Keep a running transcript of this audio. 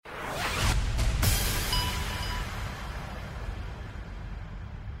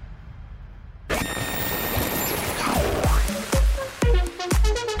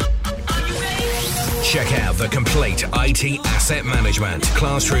the complete IT asset management,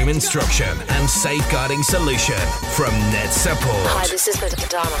 classroom instruction and safeguarding solution from Net Support. Hi, this is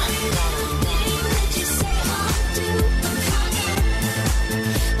Madonna.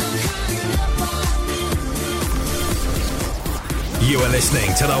 You are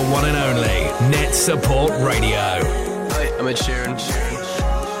listening to the one and only Net Support Radio. Hi, I'm Ed Sheeran.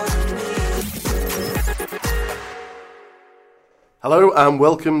 Hello and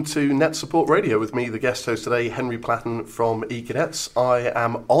welcome to Net Support Radio with me, the guest host today, Henry Platten from eCadets. I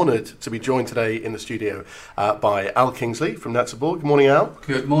am honoured to be joined today in the studio by Al Kingsley from Net Support. Good morning, Al.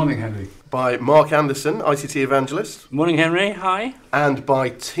 Good morning, Henry. By Mark Anderson, ICT Evangelist. Morning, Henry. Hi. And by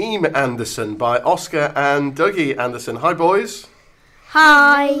Team Anderson, by Oscar and Dougie Anderson. Hi, boys.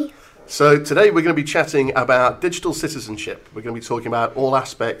 Hi. So today we're going to be chatting about digital citizenship. We're going to be talking about all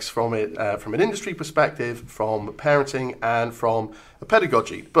aspects from it, from an industry perspective, from parenting and from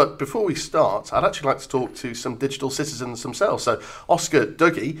pedagogy. But before we start, I'd actually like to talk to some digital citizens themselves. So Oscar,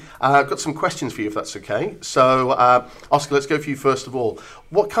 Dougie, I've got some questions for you if that's okay. So Oscar, let's go for you first of all.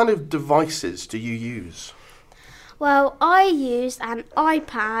 What kind of devices do you use? Well, I use an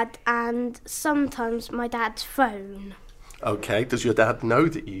iPad and sometimes my dad's phone. Okay, does your dad know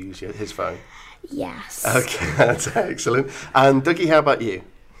that you use his phone? Yes. Okay, that's excellent. And Dougie, how about you?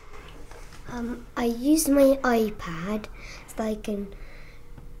 I use my iPad so I can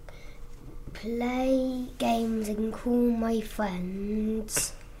play games and call my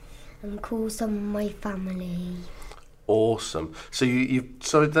friends and call some of my family. Awesome. So you've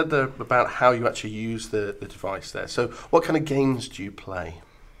said there about how you actually use the device there. So what kind of games do you play?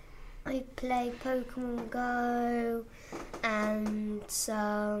 I play Pokemon Go and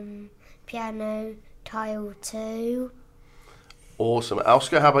some Piano Tile 2. Awesome.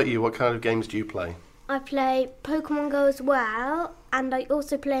 Oscar, how about you? What kind of games do you play? I play Pokemon Go as well, and I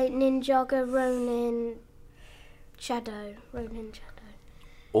also play Ninjago Ronin Shadow.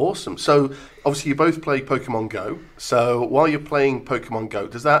 Awesome. So obviously you both play Pokemon Go. So while you're playing Pokemon Go,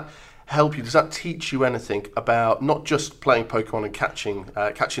 does that help you? Does that teach you anything about not just playing Pokemon and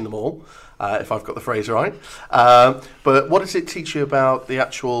catching them all, if I've got the phrase right, but what does it teach you about the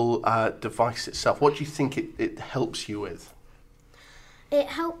actual device itself? What do you think it helps you with? It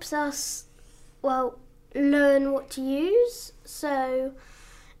helps us, learn what to use. So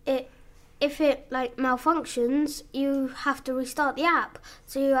if it malfunctions, you have to restart the app.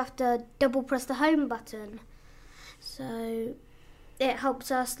 So you have to double press the home button. So it helps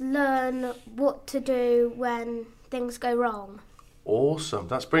us learn what to do when things go wrong. Awesome,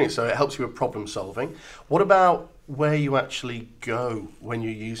 that's brilliant. So it helps you with problem solving. What about where you actually go when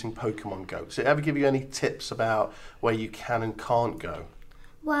you're using Pokemon Go? Does it ever give you any tips about where you can and can't go?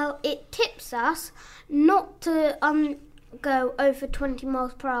 Well, it tips us not to go over 20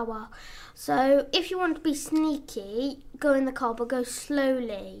 miles per hour. So if you want to be sneaky, go in the car, but go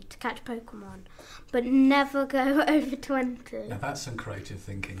slowly to catch Pokemon. But never go over 20. Now that's some creative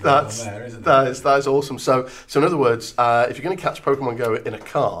thinking That's there, isn't it? that is awesome. So in other words, if you're going to catch Pokemon Go in a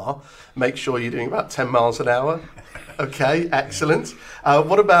car, make sure you're doing about 10 miles an hour. Okay, excellent.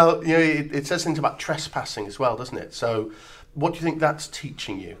 What about, it says things about trespassing as well, doesn't it? So what do you think that's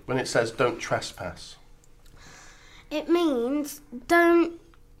teaching you when it says don't trespass? It means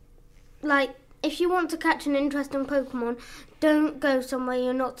if you want to catch an interesting Pokemon, don't go somewhere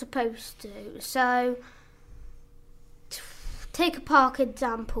you're not supposed to. So, take a park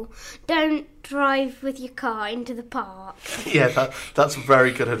example. Don't drive with your car into the park. Yeah, that's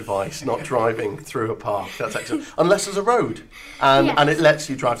very good advice, not driving through a park. That's excellent. Unless there's a road and it lets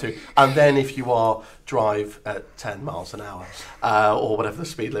you drive through. And then if you drive at 10 miles an hour or whatever the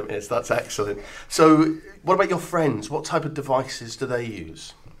speed limit is, that's excellent. So what about your friends? What type of devices do they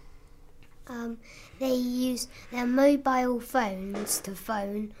use? They use their mobile phones to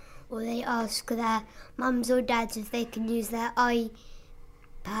phone, or they ask their mums or dads if they can use their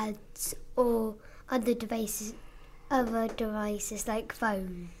iPads or other devices like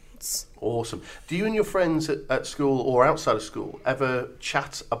phones. Awesome. Do you and your friends at school or outside of school ever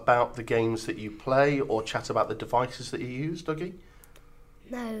chat about the games that you play or chat about the devices that you use, Dougie?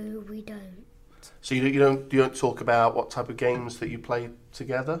 No, we don't. So you don't talk about what type of games that you play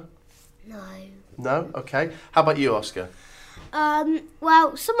together? No. No? Okay. How about you, Oscar?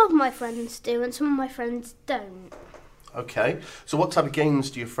 Some of my friends do and some of my friends don't. Okay. So what type of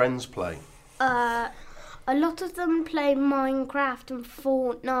games do your friends play? A lot of them play Minecraft and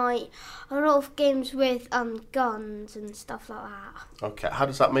Fortnite. A lot of games with guns and stuff like that. Okay. How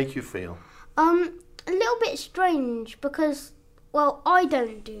does that make you feel? A little bit strange because, I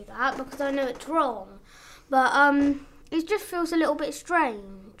don't do that because I know it's wrong. But it just feels a little bit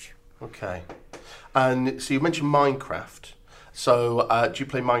strange. Okay. And so you mentioned Minecraft. So do you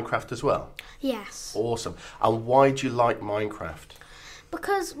play Minecraft as well? Yes. Awesome. And why do you like Minecraft?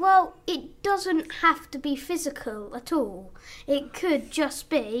 Because, well, it doesn't have to be physical at all. It could just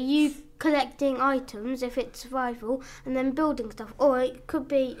be you collecting items if it's survival and then building stuff. Or it could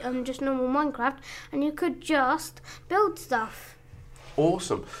be just normal Minecraft and you could just build stuff.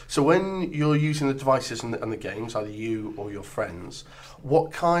 Awesome. So when you're using the devices and the games, either you or your friends,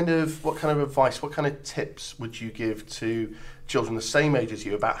 what kind of advice, what kind of tips would you give to children the same age as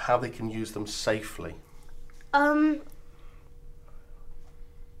you about how they can use them safely?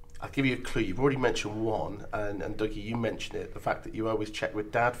 I'll give you a clue. You've already mentioned one, and Dougie, you mentioned it, the fact that you always check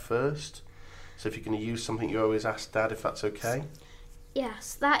with Dad first. So if you're going to use something, you always ask Dad if that's okay.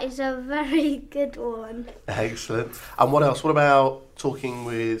 Yes, that is a very good one. Excellent. And what else? What about talking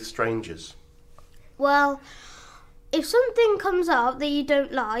with strangers? Well, if something comes up that you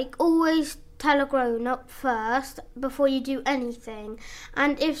don't like, always tell a grown-up first before you do anything.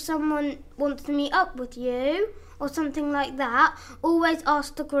 And if someone wants to meet up with you or something like that, always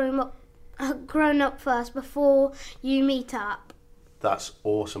ask the grown-up first before you meet up. That's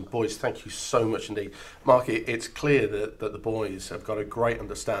awesome. Boys, thank you so much indeed. Mark, it's clear that the boys have got a great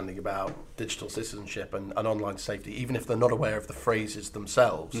understanding about digital citizenship and online safety, even if they're not aware of the phrases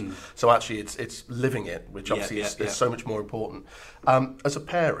themselves. So actually it's living it, which obviously is so much more important. As a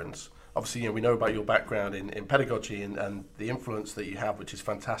parent, obviously, we know about your background in pedagogy and the influence that you have, which is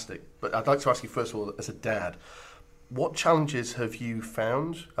fantastic. But I'd like to ask you, first of all, as a dad, what challenges have you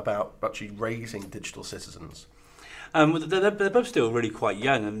found about actually raising digital citizens? They're both still really quite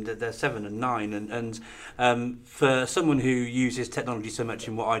young, and they're 7 and 9. And for someone who uses technology so much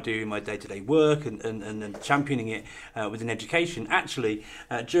in what I do in my day-to-day work and championing it within education, actually,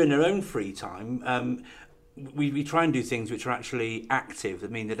 during their own free time, we try and do things which are actually active. I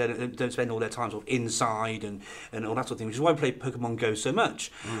mean, they don't spend all their time sort of inside and all that sort of thing, which is why we play Pokemon Go so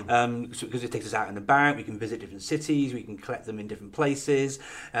much. Because it takes us out and about, we can visit different cities, we can collect them in different places,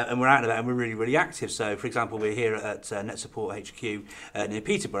 and we're out and about and we're really, really active. So, for example, we're here at Net Support HQ near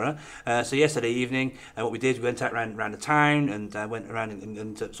Peterborough. So yesterday evening, what we did, we went out around the town and went around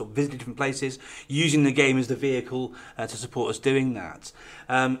and sort of visited different places, using the game as the vehicle to support us doing that.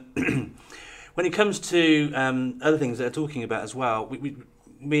 When it comes to other things that they're talking about as well,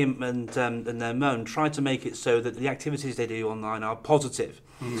 me and their mum try to make it so that the activities they do online are positive.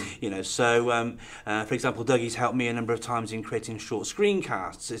 So for example, Dougie's helped me a number of times in creating short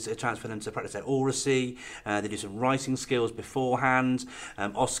screencasts. It's a chance for them to practice their oracy. They do some writing skills beforehand.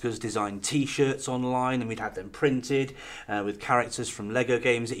 Oscar's designed T-shirts online, and we'd have them printed with characters from Lego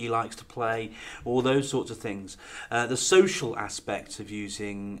games that he likes to play. All those sorts of things. The social aspect of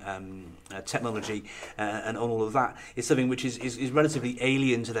using technology and all of that is something which is relatively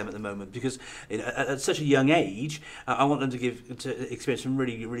alien to them at the moment, because at such a young age, I want them to experience some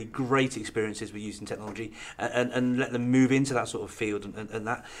really great experiences with using technology and let them move into that sort of field and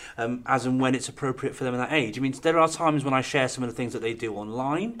that as and when it's appropriate for them at that age. I mean, there are times when I share some of the things that they do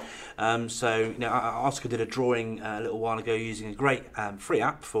online. Oscar did a drawing a little while ago using a great free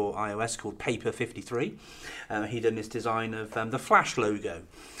app for iOS called Paper 53. He done this design of the Flash logo,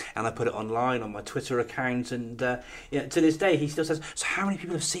 and I put it online on my Twitter account, and to this day he still says, "So how many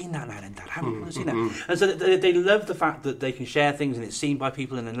people have seen that now then, Dad? How many people have seen that?" And so they love the fact that they can share things and it's seen by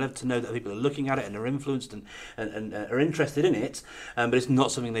people, and they love to know that people are looking at it and are influenced and are interested in it, but it's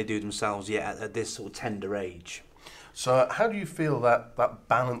not something they do themselves yet at this sort of tender age. So how do you feel that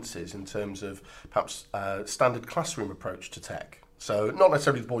balances in terms of perhaps standard classroom approach to tech? So not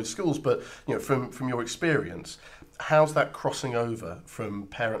necessarily the boys' schools, but from your experience, how's that crossing over from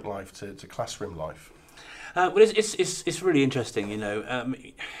parent life to classroom life? Well, it's really interesting,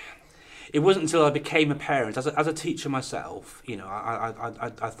 It wasn't until I became a parent, as a teacher myself,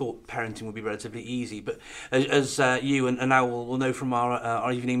 I thought parenting would be relatively easy. But as you and now will know from our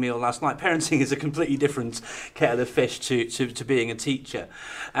evening meal last night, parenting is a completely different kettle of fish to being a teacher.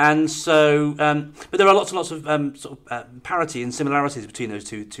 And so, but there are lots and lots of parity and similarities between those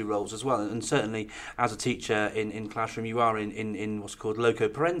two roles as well. And certainly, as a teacher in classroom, you are in what's called loco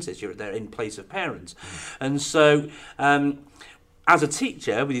parentis. You're there in place of parents, and so. As a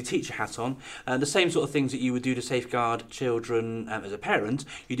teacher, with your teacher hat on, the same sort of things that you would do to safeguard children as a parent,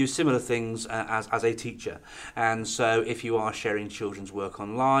 you do similar things as a teacher. And so if you are sharing children's work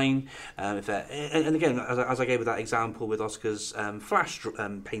online, and again, as I gave with that example with Oscar's Flash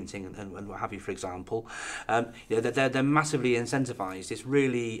painting and what have you, for example, they're massively incentivised. It's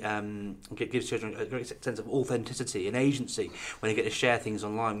really gives children a great sense of authenticity and agency when they get to share things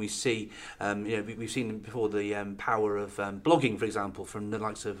online. We see, we've seen before the power of blogging, for example, example, from the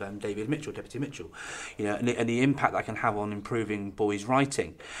likes of David Mitchell, Deputy Mitchell, you know, and the impact that can have on improving boys'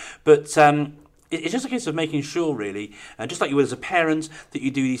 writing. But it's just a case of making sure, really, just like you would as a parent, that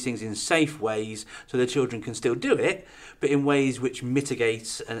you do these things in safe ways so the children can still do it, but in ways which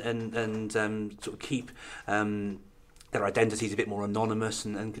mitigate and sort of keep their identities a bit more anonymous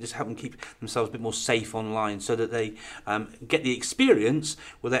and can just help them keep themselves a bit more safe online so that they get the experience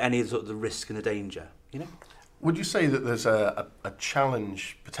without any of sort of the risk and the danger, you know? Would you say that there's a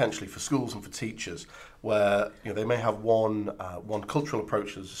challenge potentially for schools and for teachers where, you know, they may have one cultural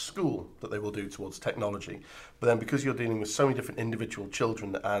approach as a school that they will do towards technology, but then because you're dealing with so many different individual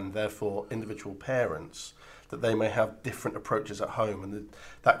children and therefore individual parents, that they may have different approaches at home, and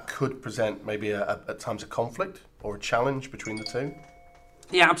that could present maybe at times a conflict or a challenge between the two?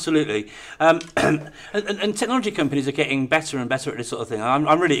 Yeah, absolutely. And technology companies are getting better and better at this sort of thing.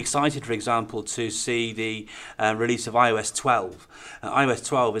 I'm really excited, for example, to see the release of iOS 12. iOS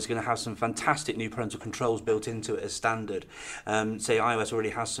 12 is going to have some fantastic new parental controls built into it as standard. Say iOS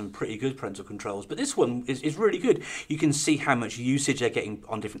already has some pretty good parental controls, but this one is really good. You can see how much usage they're getting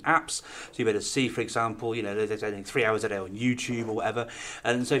on different apps. So you better see, for example, you know, they're spending 3 hours a day on YouTube or whatever.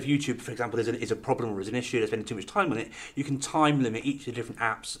 And so if YouTube, for example, is a problem or is an issue, they're spending too much time on it, you can time limit each of the different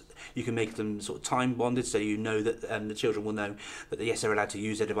apps. You can make them sort of time bonded, so you know that the children will know that yes, they're allowed to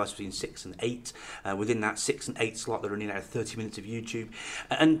use their device between 6 and 8. Within that 6 and 8 slot, they're only allowed 30 minutes of YouTube,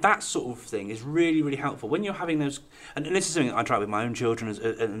 and that sort of thing is really, really helpful when you're having those. And this is something I try with my own children,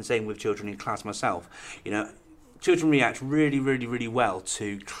 and same with children in class myself. You know, children react really, really, really well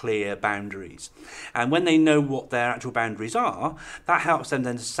to clear boundaries, and when they know what their actual boundaries are, that helps them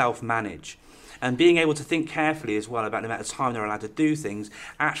then to self-manage. And being able to think carefully as well about the amount of time they're allowed to do things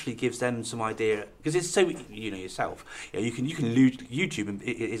actually gives them some idea, because it's so, you know yourself, you can YouTube and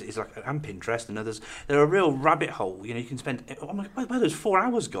like, and Pinterest and others, they're a real rabbit hole. You know, you can spend, oh my, where those 4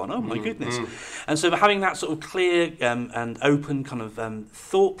 hours gone? Oh my goodness. And so having that sort of clear and open kind of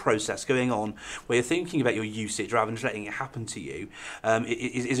thought process going on, where you're thinking about your usage rather than just letting it happen to you,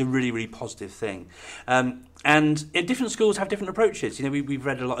 is a really, really positive thing. And different schools have different approaches. You know, we've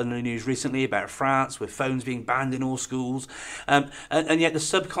read a lot in the news recently about France, with phones being banned in all schools, and yet the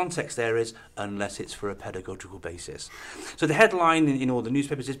subcontext there is unless it's for a pedagogical basis. So the headline in all the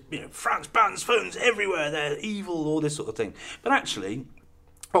newspapers is, you know, France bans phones everywhere, they're evil, all this sort of thing. But actually,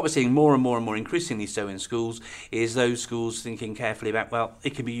 what we're seeing more and more and more increasingly so in schools is those schools thinking carefully about, well,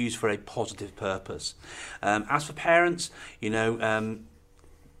 it can be used for a positive purpose. As for parents, you know,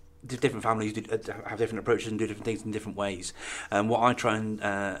 different families have different approaches and do different things in different ways. What I try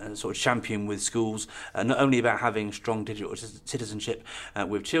and sort of champion with schools, not only about having strong digital citizenship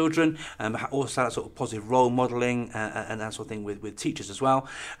with children, but also that sort of positive role modelling and that sort of thing with teachers as well.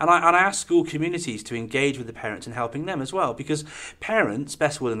 And I ask school communities to engage with the parents in helping them as well, because parents,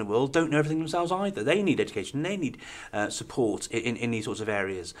 best will in the world, don't know everything themselves either. They need education, they need support in these sorts of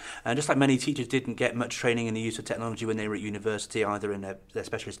areas. And just like many teachers didn't get much training in the use of technology when they were at university, either in their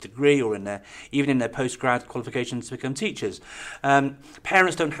specialist degree or even in their postgrad qualifications to become teachers.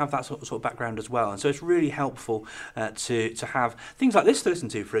 Parents don't have that sort of background as well, and so it's really helpful to have things like this to listen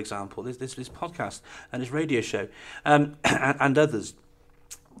to, for example, this podcast and this radio show, and others,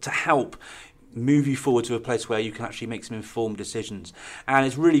 to help move you forward to a place where you can actually make some informed decisions. And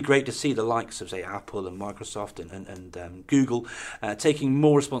it's really great to see the likes of, say, Apple and Microsoft and Google taking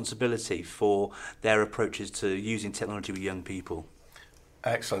more responsibility for their approaches to using technology with young people.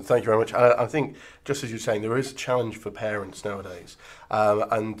 Excellent, thank you very much. I think, just as you're saying, there is a challenge for parents nowadays,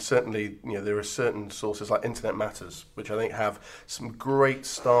 and certainly, you know, there are certain sources like Internet Matters, which I think have some great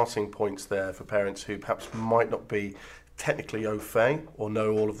starting points there for parents who perhaps might not be technically au fait or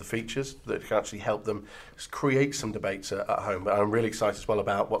know all of the features that can actually help them create some debates at home. But I'm really excited as well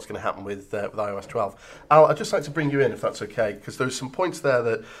about what's going to happen with iOS 12. Al, I'd just like to bring you in, if that's okay, because there's some points there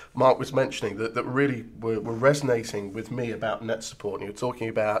that Mark was mentioning that really were resonating with me about net support. And you're talking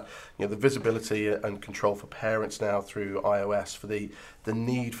about, you know, the visibility and control for parents now through iOS, for the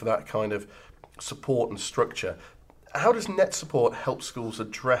need for that kind of support and structure. How does net support help schools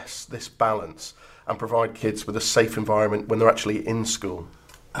address this balance and provide kids with a safe environment when they're actually in school?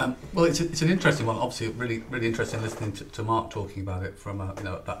 Well, it's an interesting one. Obviously, really, really interesting listening to Mark talking about it from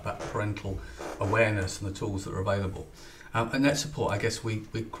that parental awareness and the tools that are available. And net support, I guess we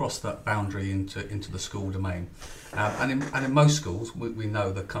cross that boundary into the school domain. And in most schools, we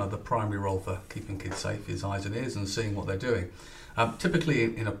know that kind of the primary role for keeping kids safe is eyes and ears and seeing what they're doing. Typically,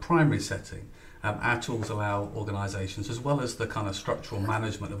 in a primary setting, our tools allow organisations, as well as the kind of structural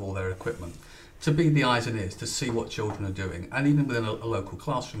management of all their equipment, to be the eyes and ears, to see what children are doing. And even within a local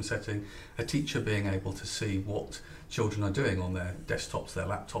classroom setting, a teacher being able to see what children are doing on their desktops, their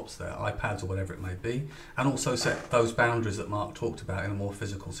laptops, their iPads, or whatever it may be, and also set those boundaries that Mark talked about in a more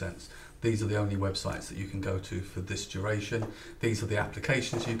physical sense. These are the only websites that you can go to for this duration. These are the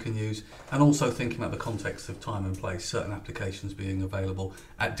applications you can use, and also thinking about the context of time and place, certain applications being available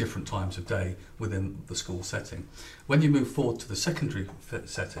at different times of day within the school setting. When you move forward to the secondary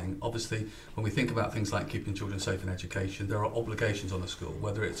setting, obviously when we think about things like keeping children safe in education, there are obligations on the school,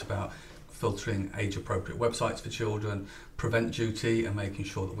 whether it's about filtering age-appropriate websites for children, prevent duty, and making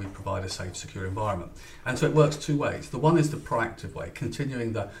sure that we provide a safe, secure environment. And so it works two ways. The one is the proactive way,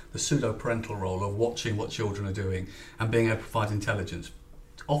 continuing the pseudo-parental role of watching what children are doing and being able to provide intelligence,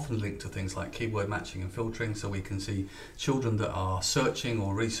 often linked to things like keyword matching and filtering, so we can see children that are searching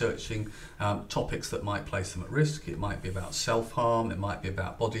or researching topics that might place them at risk. It might be about self-harm, it might be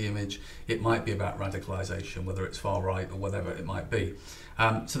about body image, it might be about radicalisation, whether it's far right or whatever it might be.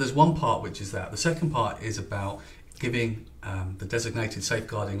 So there's one part which is that. The second part is about giving the designated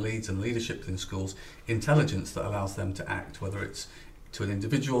safeguarding leads and leadership in schools intelligence that allows them to act, whether it's to an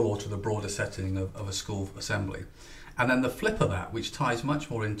individual or to the broader setting of a school assembly. And then the flip of that, which ties much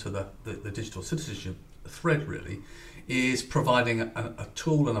more into the digital citizenship thread really, is providing a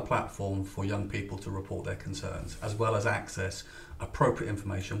tool and a platform for young people to report their concerns, as well as access appropriate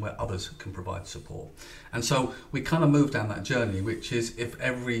information where others can provide support. And so we kind of move down that journey, which is if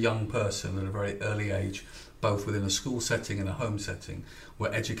every young person at a very early age, both within a school setting and a home setting,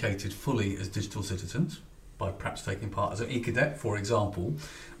 were educated fully as digital citizens, by perhaps taking part as an e-cadet, for example,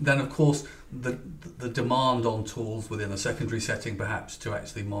 then of course the demand on tools within a secondary setting perhaps to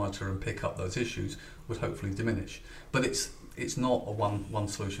actually monitor and pick up those issues would hopefully diminish. But it's not a one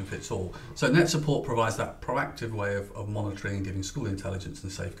solution fits all. So NetSupport provides that proactive way of monitoring and giving school intelligence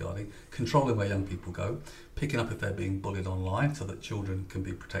and safeguarding, controlling where young people go, picking up if they're being bullied online so that children can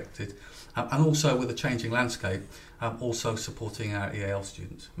be protected, and also with a changing landscape, also supporting our EAL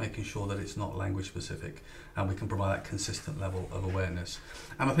students, making sure that it's not language specific and we can provide that consistent level of awareness.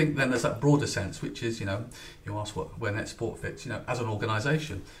 And I think then there's that broader sense, which is, you ask where NetSupport fits, as an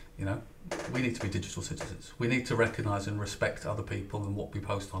organisation, we need to be digital citizens. We need to recognise and respect other people and what we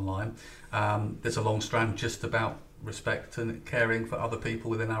post online. There's a long strand just about respect and caring for other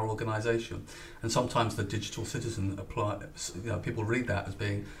people within our organisation. And sometimes the digital citizen people read that as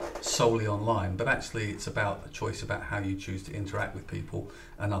being solely online, but actually it's about a choice about how you choose to interact with people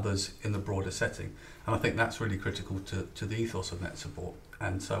and others in the broader setting. And I think that's really critical to the ethos of NetSupport.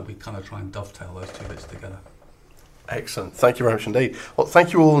 And so we kind of try and dovetail those two bits together. Excellent. Thank you very much indeed. Well,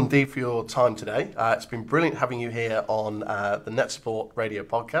 thank you all indeed for your time today. It's been brilliant having you here on the NetSupport radio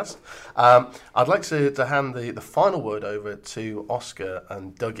podcast. I'd like to hand the final word over to Oscar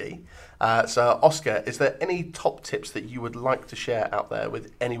and Dougie. So, Oscar, is there any top tips that you would like to share out there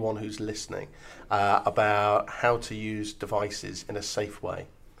with anyone who's listening about how to use devices in a safe way?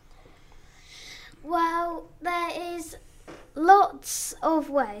 Well, there is lots of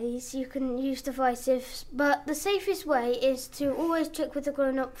ways you can use devices, but the safest way is to always check with the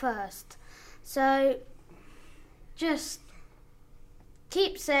grown-up first. So just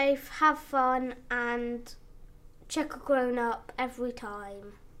keep safe, have fun, and check a grown-up every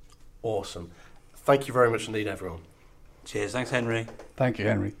time. Awesome. Thank you very much indeed, everyone. Cheers. Thanks, Henry. Thank you,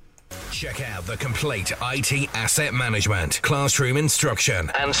 Henry. Check out the complete IT asset management, classroom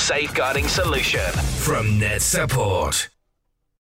instruction, and safeguarding solution from NetSupport.